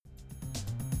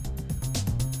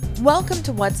Welcome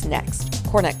to What's Next,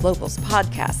 CoreNet Global's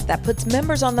podcast that puts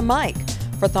members on the mic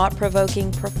for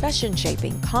thought-provoking,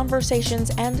 profession-shaping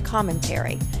conversations and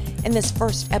commentary. In this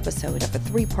first episode of a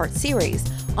three-part series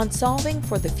on solving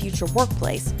for the future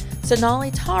workplace, Sonali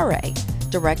Tare,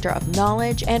 Director of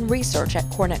Knowledge and Research at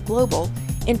CoreNet Global,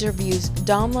 interviews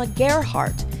Damla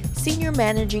Gerhardt, Senior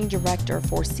Managing Director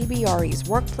for CBRE's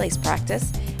Workplace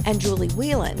Practice, and Julie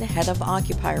Whelan, Head of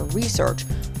Occupier Research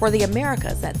for the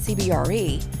Americas at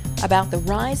CBRE, about the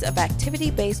rise of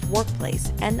activity-based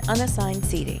workplace and unassigned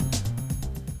seating.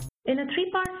 In a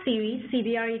three-part series,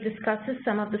 CBRE discusses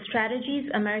some of the strategies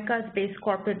Americas-based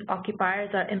corporate occupiers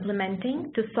are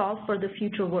implementing to solve for the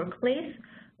future workplace,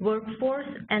 workforce,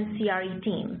 and CRE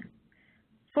team.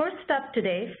 First up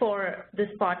today for this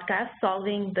podcast,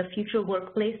 Solving the Future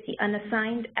Workplace, the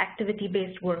Unassigned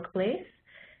Activity-Based Workplace,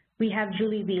 we have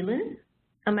Julie Whelan,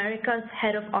 America's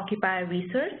Head of Occupier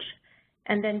Research,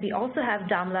 and then we also have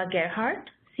Damla Gerhardt,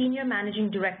 Senior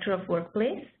Managing Director of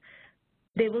Workplace.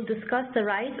 They will discuss the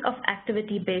rise of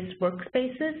activity-based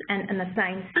workspaces and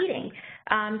unassigned seating.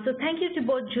 So thank you to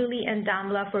both Julie and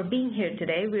Damla for being here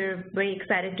today. We're very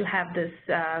excited to have this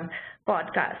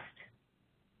podcast.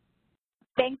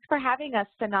 Thanks for having us,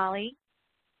 Sonali.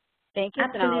 Thank you,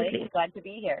 Absolutely. Sonali. Glad to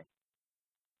be here.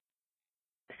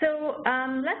 So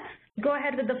let's go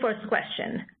ahead with the first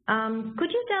question.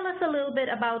 Could you tell us a little bit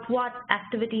about what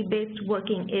activity-based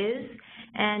working is,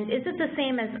 and is it the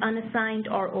same as unassigned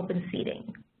or open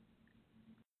seating?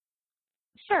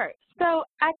 Sure. So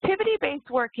activity-based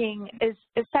working is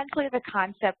essentially the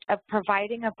concept of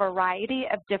providing a variety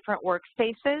of different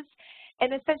workspaces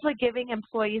and essentially giving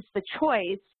employees the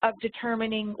choice of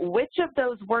determining which of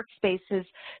those workspaces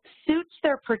suits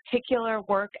their particular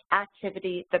work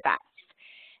activity the best.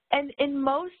 And in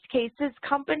most cases,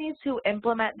 companies who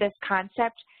implement this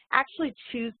concept actually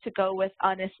choose to go with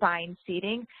unassigned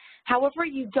seating. However,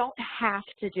 you don't have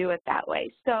to do it that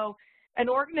way. So an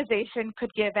organization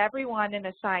could give everyone an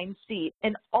assigned seat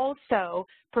and also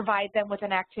provide them with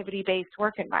an activity-based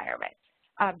work environment,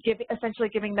 essentially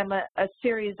giving them a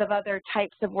series of other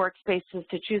types of workspaces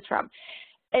to choose from.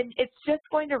 And it's just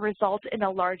going to result in a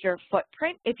larger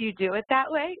footprint if you do it that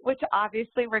way, which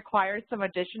obviously requires some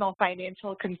additional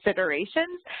financial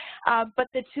considerations. But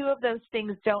the two of those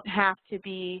things don't have to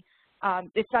be,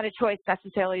 it's not a choice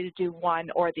necessarily to do one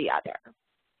or the other.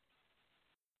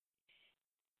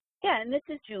 Yeah, and this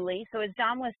is Julie. So as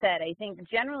Damla said, I think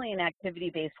generally an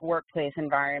activity-based workplace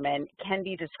environment can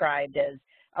be described as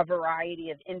a variety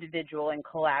of individual and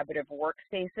collaborative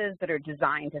workspaces that are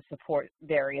designed to support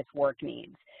various work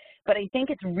needs. But I think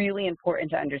it's really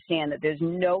important to understand that there's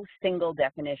no single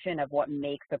definition of what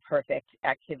makes a perfect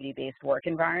activity-based work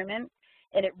environment.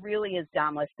 And it really, as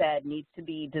Damla said, needs to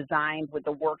be designed with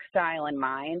the work style in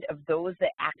mind of those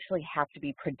that actually have to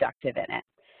be productive in it.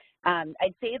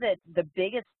 I'd say that the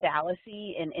biggest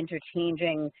fallacy in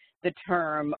interchanging the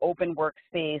term open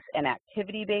workspace and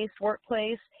activity-based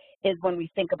workplace is when we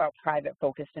think about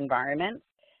private-focused environments.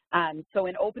 So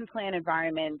in open plan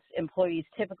environments, employees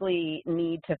typically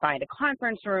need to find a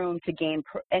conference room to gain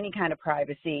any kind of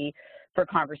privacy for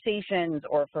conversations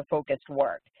or for focused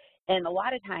work. And a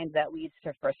lot of times that leads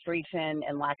to frustration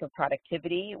and lack of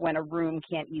productivity when a room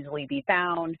can't easily be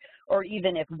found, or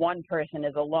even if one person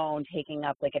is alone taking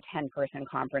up like a 10-person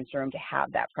conference room to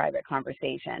have that private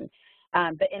conversation.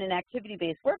 But in an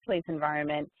activity-based workplace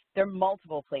environment, there are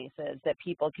multiple places that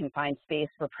people can find space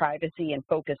for privacy and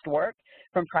focused work,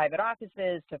 from private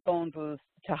offices to phone booths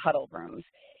to huddle rooms.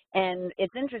 And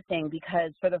it's interesting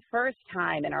because for the first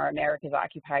time in our America's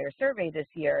Occupier survey this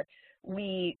year,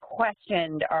 we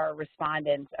questioned our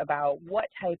respondents about what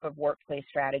type of workplace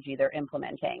strategy they're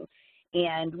implementing.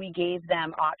 And we gave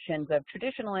them options of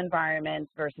traditional environments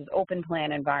versus open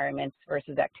plan environments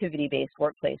versus activity-based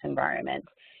workplace environments.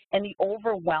 And the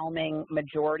overwhelming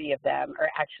majority of them are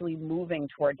actually moving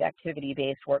towards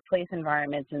activity-based workplace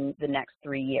environments in the next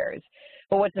 3 years.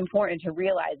 But what's important to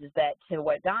realize is that, to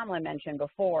what Damla mentioned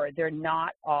before, they're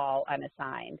not all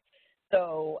unassigned.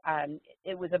 So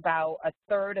it was about a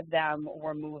third of them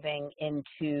were moving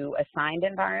into assigned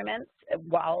environments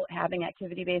while having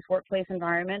activity-based workplace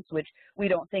environments, which we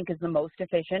don't think is the most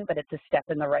efficient, but it's a step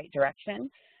in the right direction,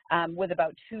 with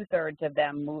about 2/3 of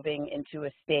them moving into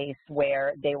a space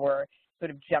where they were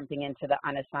sort of jumping into the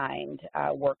unassigned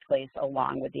workplace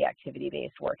along with the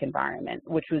activity-based work environment,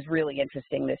 which was really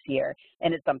interesting this year,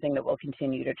 and it's something that will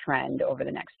continue to trend over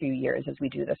the next few years as we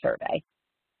do the survey.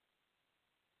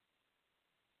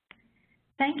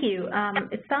 Thank you.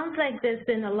 It sounds like there's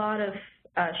been a lot of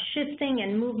shifting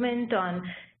and movement on,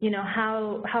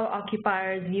 how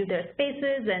occupiers view their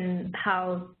spaces and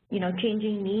how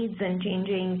changing needs and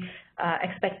changing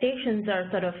expectations are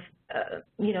sort of,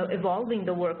 evolving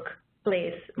the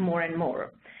workplace more and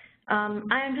more.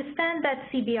 I understand that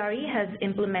CBRE has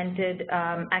implemented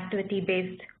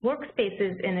activity-based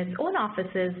workspaces in its own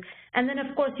offices, and then,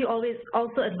 of course, you always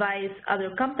also advise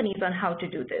other companies on how to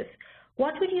do this.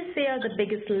 What would you say are the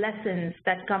biggest lessons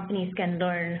that companies can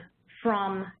learn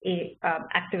from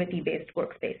activity-based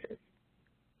workspaces?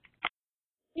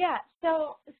 Yeah,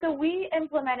 so we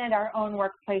implemented our own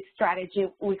workplace strategy.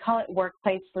 We call it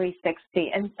Workplace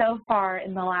 360, and so far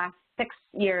in the last 6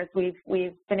 years,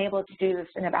 we've been able to do this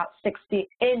in about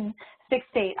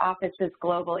 68 offices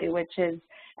globally, which is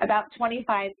about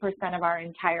 25% of our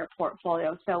entire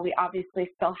portfolio. So we obviously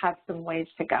still have some ways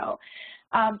to go.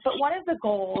 But one of the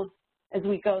goals as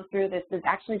we go through this is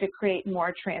actually to create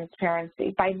more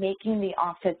transparency by making the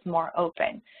office more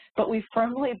open. But we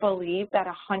firmly believe that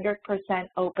 100%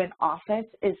 open office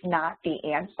is not the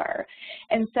answer.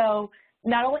 And so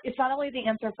it's not only the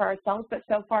answer for ourselves, but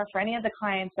so far for any of the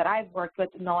clients that I've worked with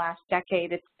in the last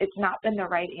decade, it's not been the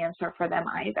right answer for them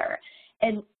either.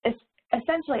 And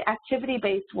essentially,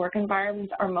 activity-based work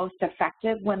environments are most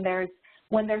effective when there's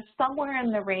somewhere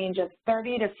in the range of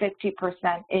 30 to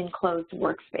 50% enclosed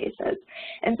workspaces.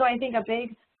 And so I think a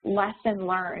big lesson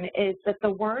learned is that the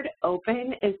word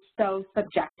open is so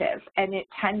subjective and it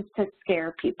tends to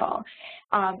scare people.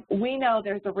 We know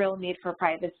there's a real need for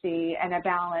privacy and a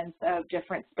balance of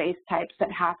different space types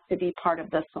that has to be part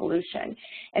of the solution.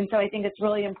 And so I think it's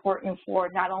really important for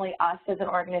not only us as an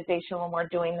organization when we're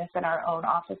doing this in our own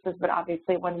offices, but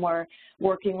obviously when we're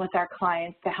working with our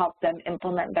clients to help them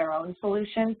implement their own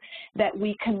solutions, that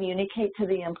we communicate to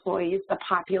the employees, the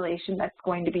population that's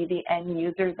going to be the end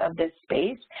users of this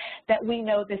space, that we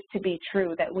know this to be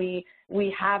true, that we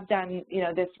have done,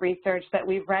 this research, that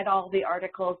we've read all the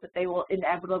articles that they will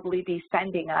inevitably be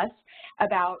sending us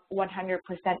about 100%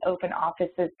 open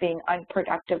offices being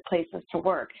unproductive places to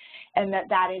work, and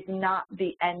that is not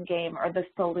the end game or the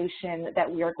solution that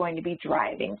we are going to be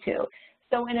driving to.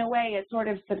 So in a way, it sort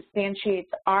of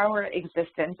substantiates our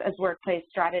existence as workplace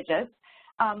strategists,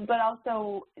 but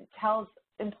also tells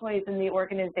employees in the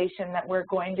organization that we're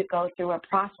going to go through a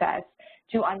process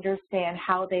to understand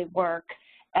how they work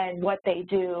and what they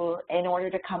do in order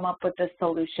to come up with a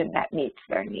solution that meets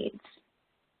their needs.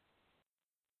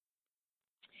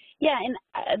 Yeah,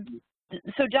 and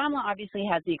so Damla obviously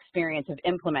has the experience of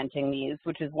implementing these,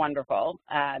 which is wonderful,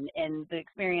 and the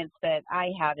experience that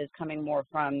I have is coming more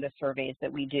from the surveys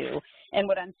that we do. And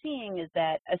what I'm seeing is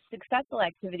that a successful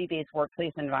activity-based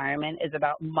workplace environment is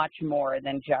about much more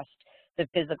than just the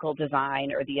physical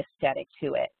design or the aesthetic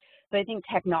to it. So I think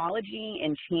technology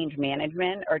and change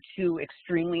management are two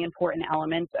extremely important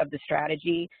elements of the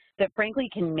strategy that frankly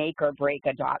can make or break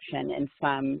adoption in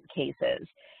some cases.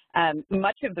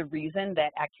 Much of the reason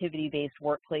that activity-based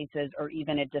workplaces are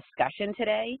even a discussion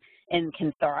today and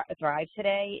can thrive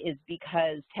today is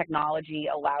because technology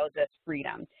allows us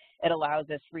freedom. It allows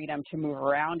us freedom to move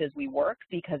around as we work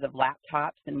because of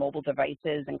laptops and mobile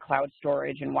devices and cloud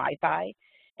storage and Wi-Fi.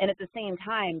 And at the same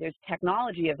time, there's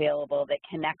technology available that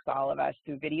connects all of us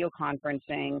through video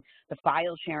conferencing, the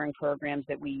file sharing programs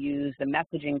that we use, the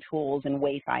messaging tools, and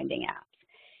wayfinding apps.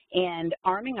 And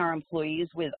arming our employees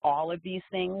with all of these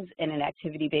things in an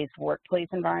activity-based workplace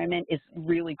environment is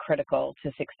really critical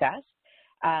to success.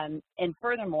 And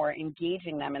furthermore,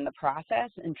 engaging them in the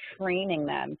process and training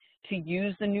them to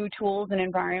use the new tools and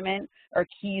environment are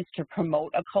keys to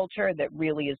promote a culture that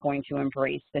really is going to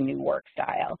embrace the new work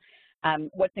style.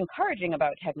 What's encouraging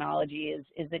about technology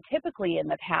is that typically in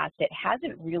the past, it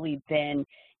hasn't really been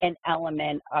an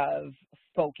element of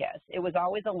focus. It was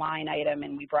always a line item,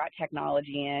 and we brought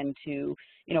technology in to,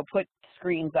 put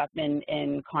screens up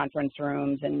in conference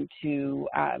rooms and to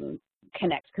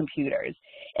connect computers.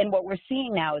 And what we're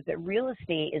seeing now is that real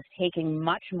estate is taking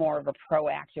much more of a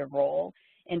proactive role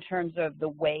in terms of the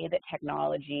way that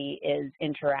technology is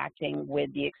interacting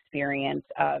with the experience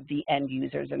of the end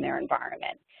users in their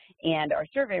environment. And our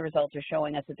survey results are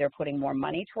showing us that they're putting more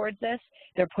money towards this,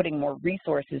 they're putting more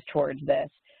resources towards this,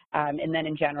 and then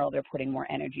in general, they're putting more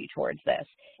energy towards this.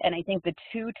 And I think the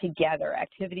two together,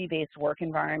 activity-based work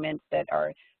environments that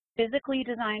are physically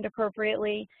designed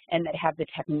appropriately and that have the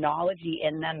technology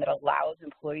in them that allows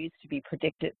employees to be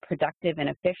productive and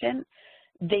efficient,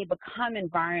 they become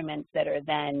environments that are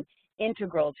then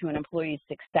integral to an employee's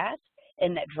success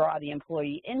and that draw the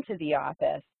employee into the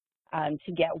office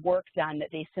to get work done that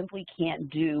they simply can't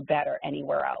do better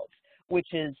anywhere else,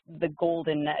 which is the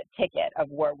golden ticket of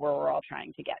where we're all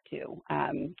trying to get to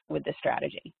with this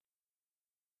strategy.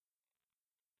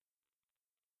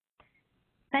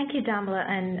 Thank you, Damla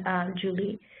and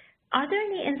Julie. Are there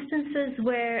any instances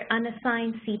where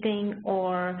unassigned seating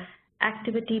or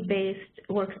activity-based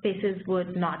workspaces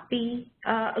would not be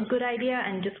a good idea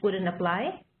and just wouldn't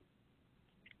apply?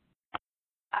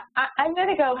 I'm going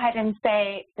to go ahead and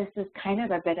say this is kind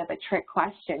of a bit of a trick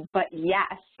question, but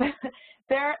yes,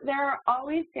 there are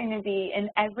always going to be in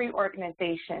every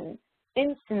organization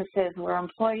instances where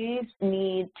employees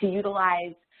need to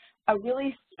utilize a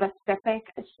really specific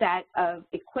set of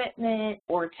equipment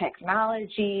or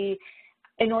technology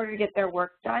in order to get their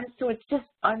work done. So it's just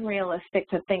unrealistic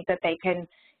to think that they can,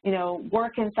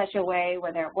 work in such a way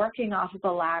where they're working off of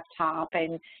a laptop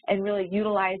and really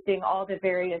utilizing all the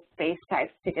various space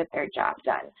types to get their job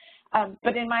done.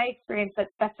 But in my experience,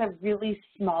 that's a really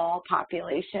small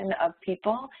population of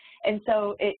people, and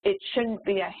so it shouldn't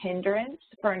be a hindrance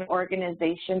for an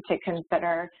organization to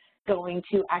consider going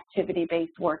to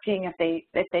activity-based working if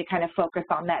they kind of focus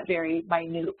on that very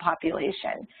minute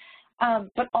population.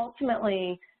 But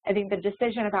ultimately, I think the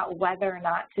decision about whether or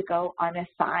not to go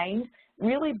unassigned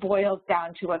really boils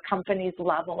down to a company's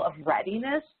level of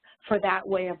readiness for that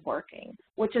way of working,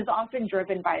 which is often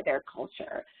driven by their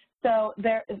culture. So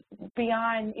there,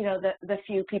 beyond the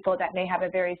few people that may have a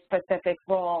very specific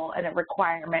role and a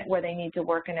requirement where they need to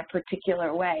work in a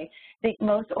particular way, I think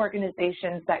most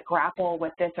organizations that grapple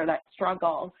with this or that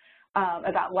struggle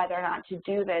about whether or not to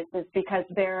do this is because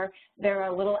they're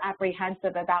a little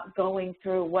apprehensive about going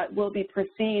through what will be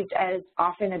perceived as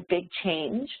often a big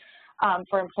change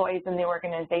for employees in the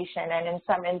organization. And in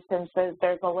some instances,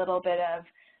 there's a little bit of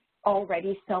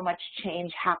already so much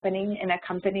change happening in a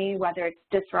company, whether it's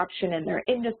disruption in their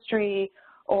industry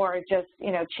or just,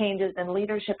 changes in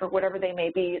leadership or whatever they may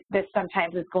be. This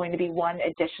sometimes is going to be one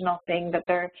additional thing that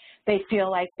they feel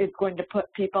like is going to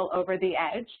put people over the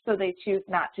edge, so they choose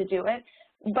not to do it.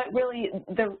 But really,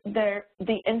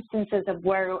 the instances of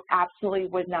where it absolutely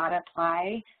would not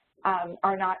apply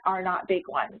are not big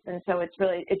ones. And so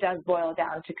it does boil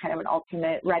down to kind of an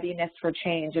ultimate readiness for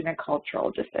change and a cultural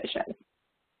decision.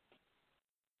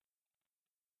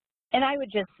 And I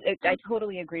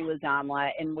totally agree with Zamla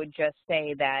and would just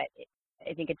say that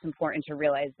I think it's important to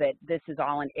realize that this is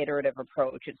all an iterative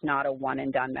approach. It's not a one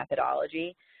and done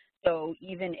methodology. So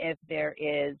even if there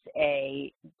is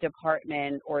a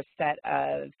department or set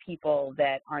of people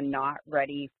that are not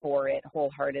ready for it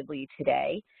wholeheartedly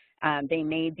today, they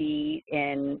may be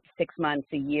in 6 months,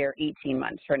 a year, 18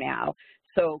 months from now.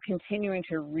 So continuing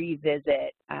to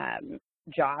revisit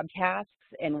job tasks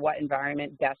and what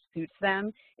environment best suits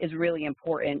them is really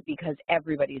important because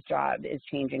everybody's job is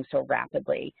changing so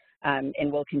rapidly and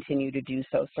will continue to do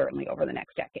so certainly over the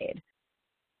next decade.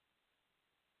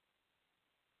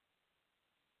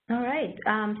 All right.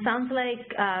 Sounds like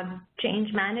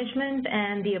change management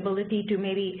and the ability to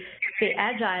maybe stay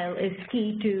agile is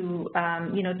key to,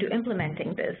 to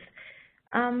implementing this.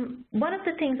 One of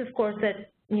the things, of course, that,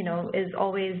 is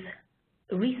always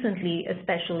recently,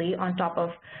 especially on top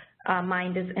of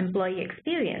mind is employee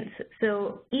experience.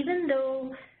 So even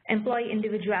though employee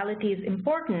individuality is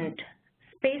important,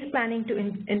 space planning to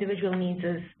individual needs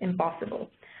is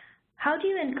impossible. How do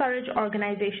you encourage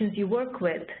organizations you work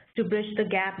with to bridge the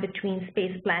gap between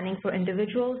space planning for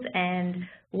individuals and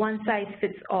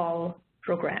one-size-fits-all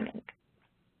programming?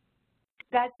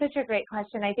 That's such a great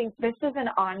question. I think this is an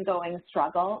ongoing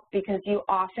struggle because you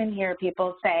often hear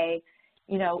people say,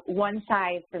 one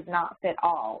size does not fit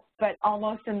all, but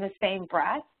almost in the same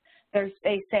breath,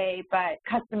 they say, but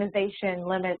customization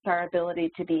limits our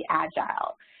ability to be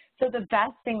agile. So the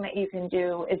best thing that you can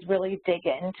do is really dig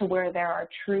into where there are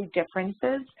true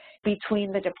differences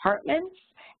between the departments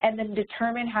and then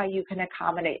determine how you can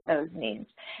accommodate those needs.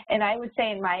 And I would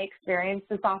say in my experience,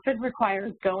 this often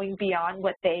requires going beyond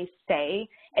what they say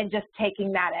and just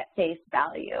taking that at face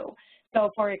value.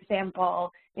 So for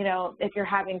example, if you're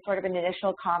having sort of an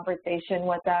initial conversation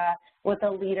with a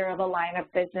leader of a line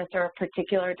of business or a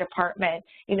particular department,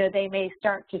 they may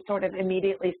start to sort of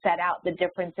immediately set out the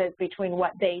differences between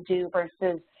what they do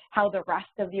versus how the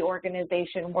rest of the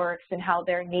organization works and how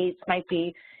their needs might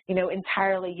be,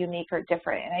 entirely unique or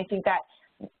different. And I think that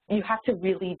you have to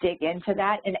really dig into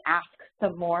that and ask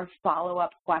some more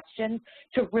follow-up questions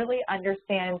to really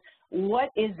understand what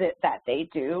is it that they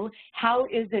do, how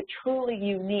is it truly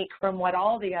unique from what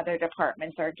all the other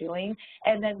departments are doing,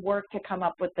 and then work to come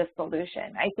up with the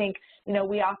solution. I think,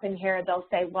 we often hear they'll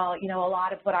say, well, a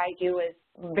lot of what I do is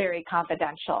very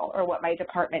confidential, or what my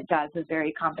department does is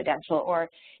very confidential, or,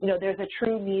 there's a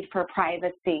true need for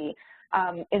privacy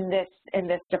in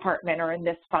this department or in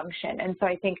this function. And so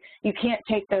I think you can't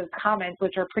take those comments,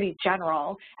 which are pretty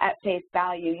general, at face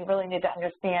value. You really need to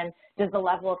understand, does the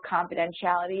level of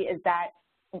confidentiality, is that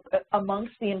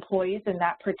amongst the employees in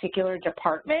that particular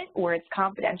department where it's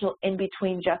confidential in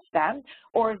between just them,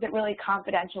 or is it really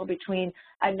confidential between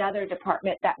another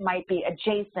department that might be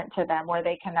adjacent to them where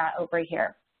they cannot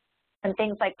overhear? And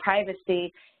things like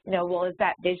privacy, well, is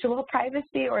that visual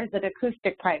privacy or is it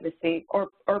acoustic privacy, or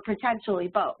potentially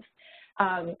both?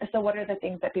 So what are the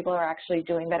things that people are actually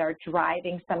doing that are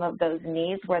driving some of those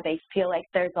needs where they feel like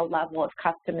there's a level of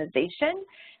customization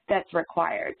that's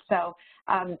required? So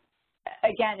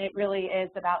again, it really is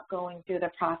about going through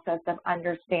the process of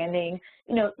understanding,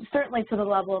 certainly to the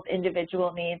level of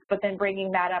individual needs, but then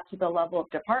bringing that up to the level of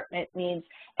department needs,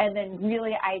 and then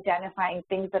really identifying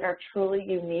things that are truly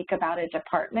unique about a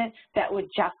department that would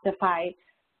justify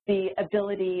the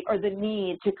ability or the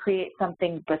need to create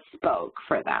something bespoke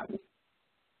for them.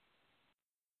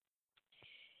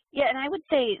 Yeah, and I would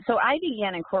say, so I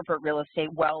began in corporate real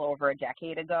estate well over a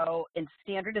decade ago, and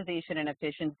standardization and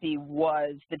efficiency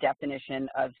was the definition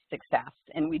of success,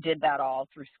 and we did that all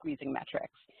through squeezing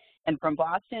metrics. And from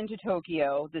Boston to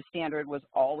Tokyo, the standard was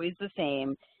always the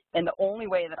same, and the only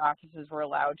way that offices were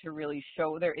allowed to really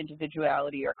show their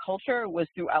individuality or culture was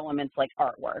through elements like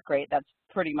artwork, right? That's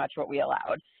pretty much what we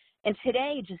allowed. And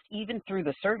today, just even through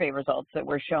the survey results that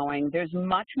we're showing, there's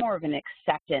much more of an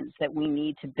acceptance that we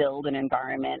need to build an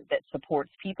environment that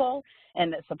supports people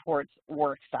and that supports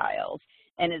work styles.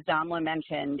 And as Damla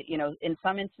mentioned, in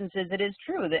some instances it is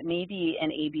true that maybe an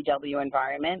ABW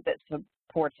environment that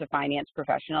supports a finance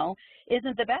professional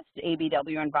isn't the best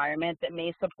ABW environment that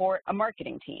may support a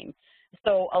marketing team.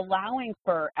 So allowing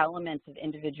for elements of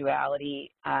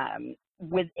individuality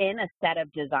within a set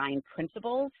of design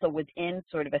principles, so within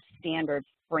sort of a standard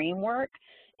framework,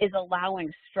 is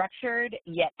allowing structured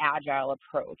yet agile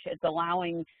approach. It's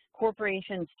allowing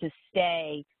corporations to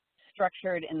stay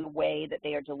structured in the way that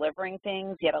they are delivering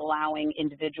things, yet allowing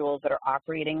individuals that are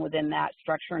operating within that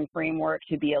structure and framework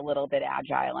to be a little bit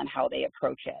agile in how they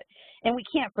approach it. And we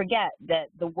can't forget that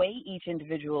the way each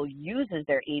individual uses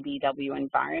their ABW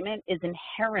environment is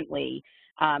inherently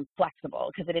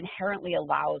flexible, because it inherently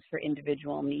allows for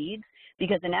individual needs,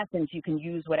 because in essence you can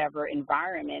use whatever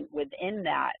environment within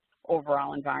that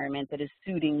overall environment that is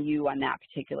suiting you on that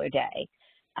particular day.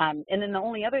 And then the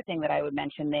only other thing that I would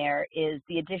mention there is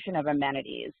the addition of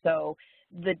amenities. So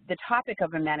the topic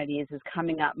of amenities is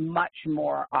coming up much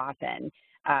more often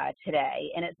today,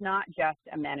 and it's not just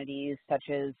amenities such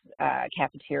as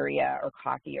cafeteria or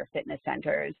coffee or fitness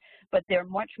centers, but they're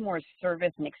much more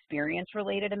service and experience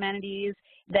related amenities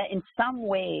that in some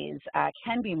ways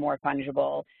can be more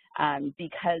fungible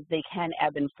because they can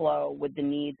ebb and flow with the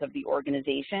needs of the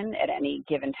organization at any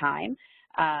given time.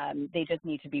 They just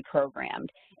need to be programmed.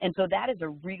 And so that is a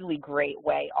really great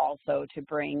way also to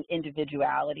bring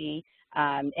individuality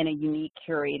and a unique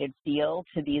curated feel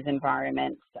to these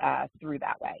environments through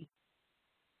that way.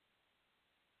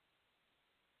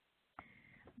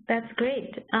 That's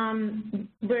great.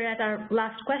 We're at our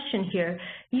last question here.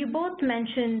 You both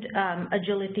mentioned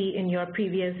agility in your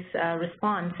previous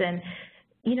response, and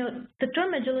the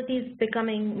term agility is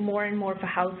becoming more and more of a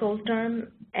household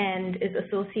term and is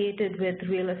associated with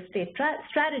real estate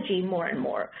strategy more and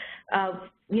more.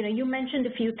 You mentioned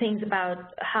a few things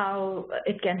about how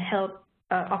it can help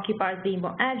occupiers be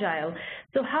more agile.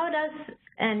 So how does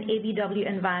an ABW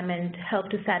environment help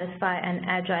to satisfy an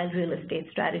agile real estate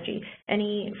strategy?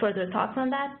 Any further thoughts on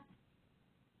that?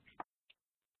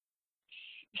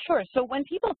 Sure. So when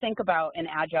people think about an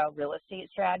agile real estate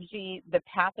strategy, the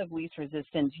path of least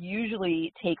resistance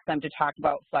usually takes them to talk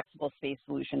about flexible space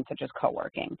solutions such as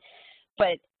co-working.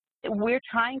 But we're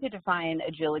trying to define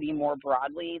agility more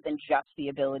broadly than just the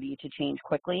ability to change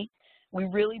quickly. We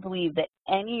really believe that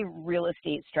any real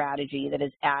estate strategy that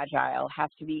is agile has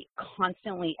to be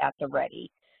constantly at the ready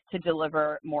to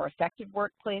deliver more effective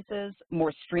workplaces,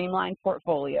 more streamlined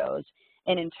portfolios,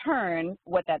 and in turn,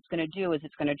 what that's going to do is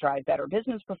it's going to drive better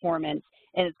business performance,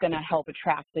 and it's going to help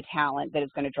attract the talent that is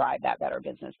going to drive that better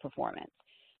business performance.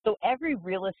 So every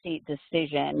real estate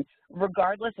decision,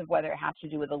 regardless of whether it has to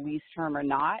do with a lease term or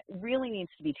not, really needs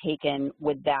to be taken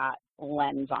with that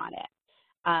lens on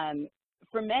it.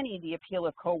 For many, the appeal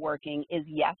of co-working is,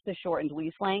 yes, the shortened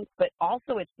lease length, but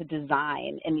also it's the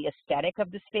design and the aesthetic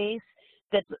of the space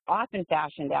that's often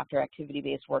fashioned after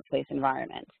activity-based workplace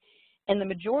environments. And the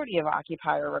majority of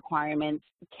occupier requirements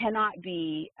cannot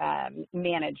be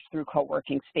managed through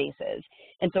co-working spaces.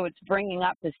 And so it's bringing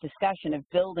up this discussion of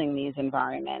building these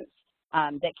environments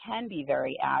that can be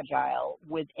very agile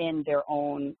within their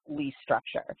own lease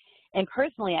structure. And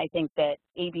personally, I think that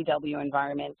ABW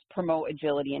environments promote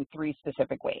agility in three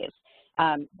specific ways.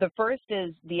 The first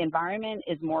is the environment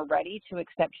is more ready to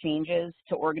accept changes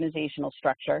to organizational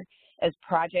structure as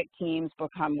project teams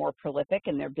become more prolific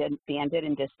and they're banded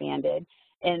and disbanded,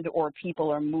 and or people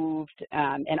are moved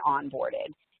and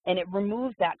onboarded. And it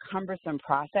removes that cumbersome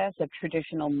process of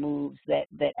traditional moves that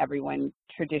everyone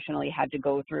traditionally had to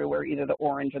go through, where either the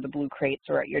orange or the blue crates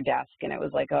were at your desk, and it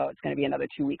was like, oh, it's going to be another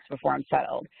 2 weeks before I'm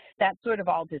settled. That sort of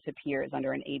all disappears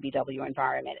under an ABW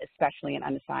environment, especially an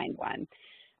unassigned one.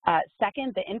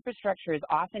 Second, the infrastructure is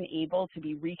often able to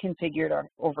be reconfigured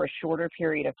over a shorter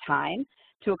period of time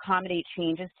to accommodate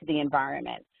changes to the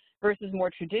environment, versus more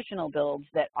traditional builds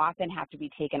that often have to be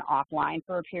taken offline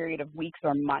for a period of weeks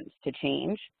or months to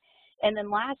change. And then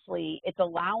lastly, it's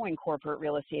allowing corporate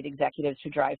real estate executives to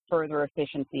drive further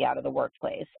efficiency out of the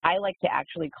workplace. I like to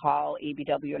actually call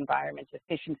ABW environments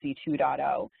Efficiency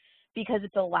 2.0, because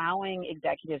it's allowing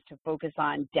executives to focus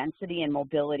on density and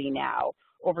mobility now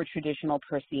over traditional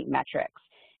per-seat metrics.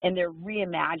 And they're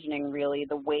reimagining really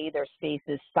the way their space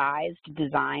is sized,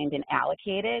 designed, and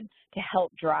allocated to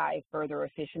help drive further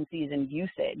efficiencies and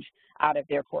usage out of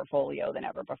their portfolio than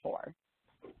ever before.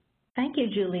 Thank you,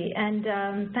 Julie,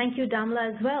 and thank you,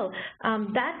 Damla, as well.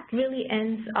 That really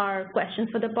ends our questions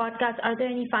for the podcast. Are there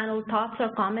any final thoughts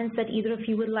or comments that either of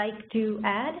you would like to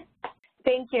add?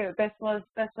 Thank you. This was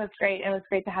great. It was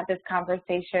great to have this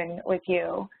conversation with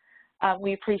you.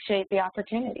 We appreciate the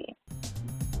opportunity.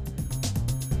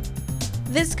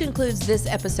 This concludes this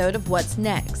episode of What's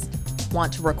Next.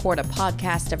 Want to record a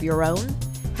podcast of your own?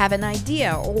 Have an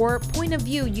idea or point of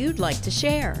view you'd like to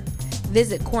share?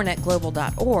 Visit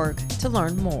CoreNetGlobal.org to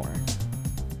learn more.